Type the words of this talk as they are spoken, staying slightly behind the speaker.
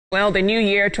Well, the new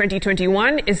year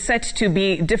 2021 is set to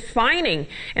be defining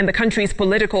in the country's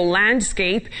political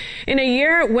landscape in a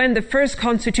year when the first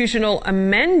constitutional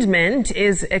amendment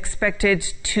is expected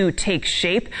to take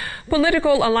shape.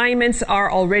 Political alignments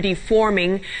are already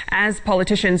forming as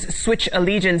politicians switch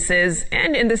allegiances,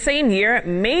 and in the same year,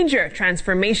 major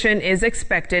transformation is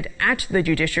expected at the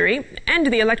judiciary and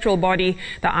the electoral body,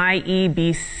 the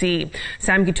IEBC.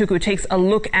 Sam Gituku takes a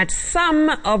look at some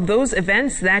of those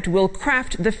events that will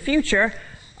craft the future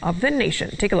of the nation.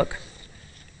 Take a look.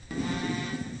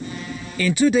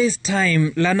 In 2 days'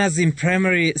 time, learners in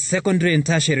primary, secondary and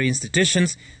tertiary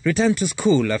institutions return to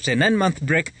school after a 9-month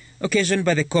break occasioned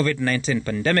by the COVID-19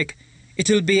 pandemic. It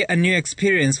will be a new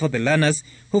experience for the learners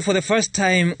who for the first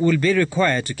time will be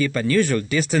required to keep unusual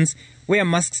distance, wear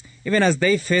masks even as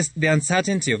they face the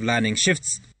uncertainty of learning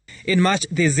shifts. In March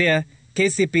this year,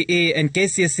 KCPE and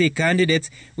KCSE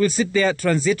candidates will sit their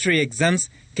transitory exams,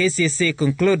 KCSE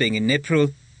concluding in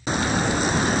April.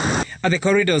 At the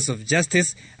corridors of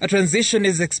justice, a transition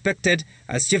is expected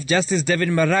as Chief Justice David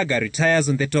Maraga retires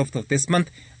on the 12th of this month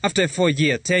after a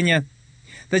 4-year tenure.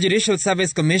 The Judicial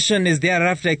Service Commission is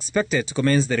thereafter expected to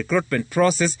commence the recruitment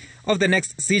process of the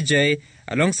next CJ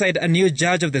alongside a new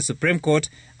judge of the Supreme Court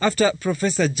after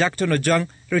Professor Jackton Ojwang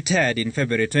retired in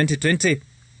February 2020.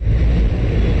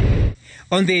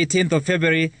 On the 18th of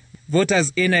February,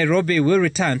 voters in Nairobi will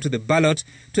return to the ballot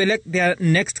to elect their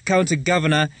next county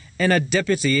governor and a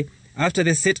deputy after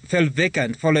the seat fell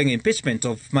vacant following impeachment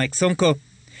of Mike Sonko.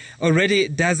 Already,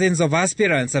 dozens of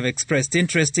aspirants have expressed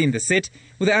interest in the seat,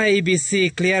 with the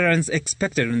IEBC clearance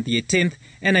expected on the 18th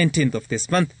and 19th of this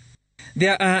month.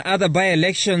 There are other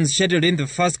by-elections scheduled in the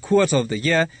first quarter of the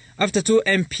year after 2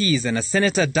 MPs and a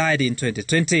senator died in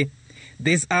 2020.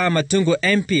 These are Matungu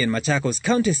MP and Machakos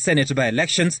County Senate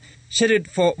by-elections scheduled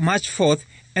for March 4th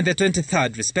and the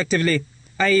 23rd respectively.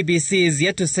 IEBC is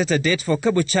yet to set a date for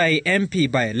Kabuchai MP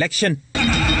by-election.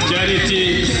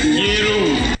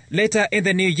 Later in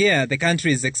the new year, the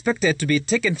country is expected to be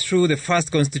taken through the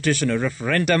first constitutional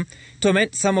referendum to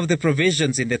amend some of the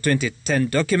provisions in the 2010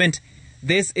 document.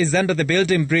 This is under the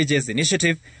Building Bridges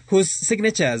initiative, whose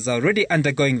signatures are already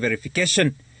undergoing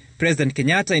verification. President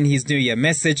Kenyatta, in his New Year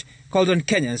message, called on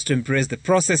Kenyans to embrace the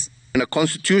process. In a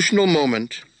constitutional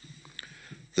moment,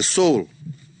 the soul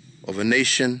of a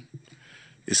nation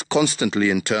is constantly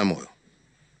in turmoil.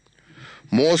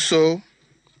 More so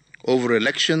over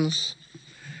elections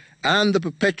and the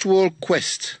perpetual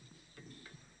quest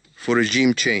for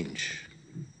regime change.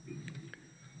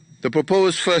 The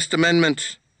proposed First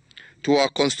Amendment to our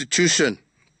Constitution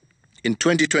in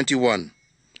 2021,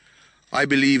 I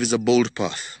believe, is a bold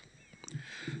path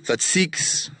that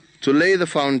seeks to lay the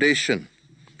foundation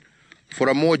for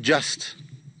a more just,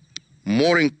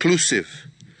 more inclusive,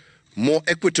 more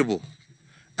equitable,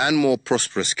 and more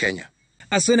prosperous Kenya.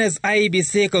 As soon as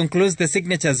IEBC concludes the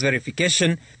signatures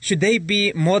verification, should they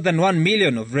be more than 1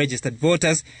 million of registered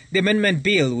voters, the amendment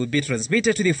bill will be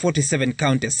transmitted to the 47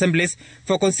 county assemblies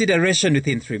for consideration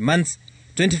within 3 months.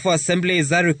 24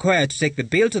 assemblies are required to take the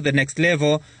bill to the next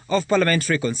level of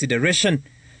parliamentary consideration.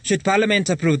 Should Parliament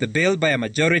approve the bill by a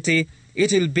majority,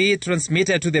 it will be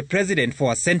transmitted to the President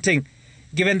for assenting.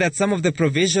 Given that some of the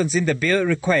provisions in the bill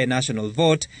require a national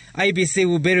vote, IEBC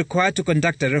will be required to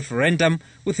conduct a referendum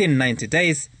within 90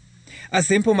 days. A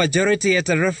simple majority at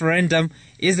a referendum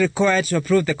is required to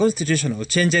approve the constitutional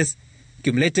changes.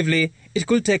 Cumulatively, it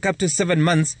could take up to 7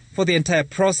 months for the entire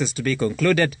process to be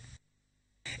concluded.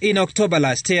 In October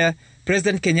last year,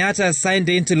 President Kenyatta signed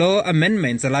into law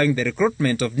amendments allowing the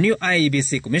recruitment of new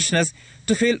IEBC commissioners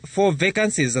to fill 4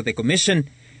 vacancies at the commission.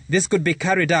 This could be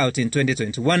carried out in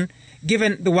 2021,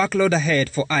 given the workload ahead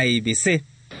for IEBC.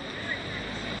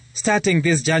 Starting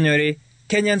this January,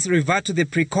 Kenyans revert to the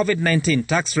pre-COVID-19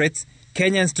 tax rates.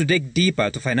 Kenyans to dig deeper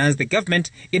to finance the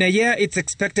government in a year it's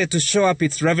expected to show up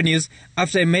its revenues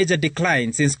after a major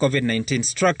decline since COVID-19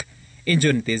 struck. In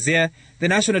June this year, the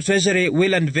National Treasury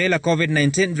will unveil a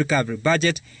COVID-19 recovery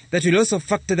budget that will also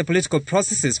factor the political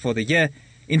processes for the year.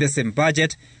 In the same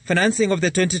budget, financing of the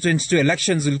 2022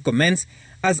 elections will commence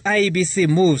as IEBC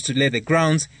moves to lay the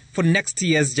grounds for next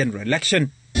year's general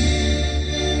election.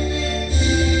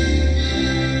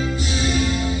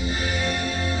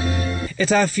 A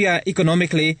tough year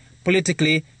economically,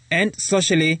 politically, and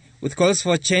socially, with calls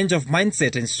for a change of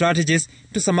mindset and strategies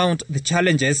to surmount the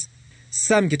challenges.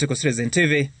 Sam Gituku, Citizen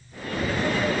TV.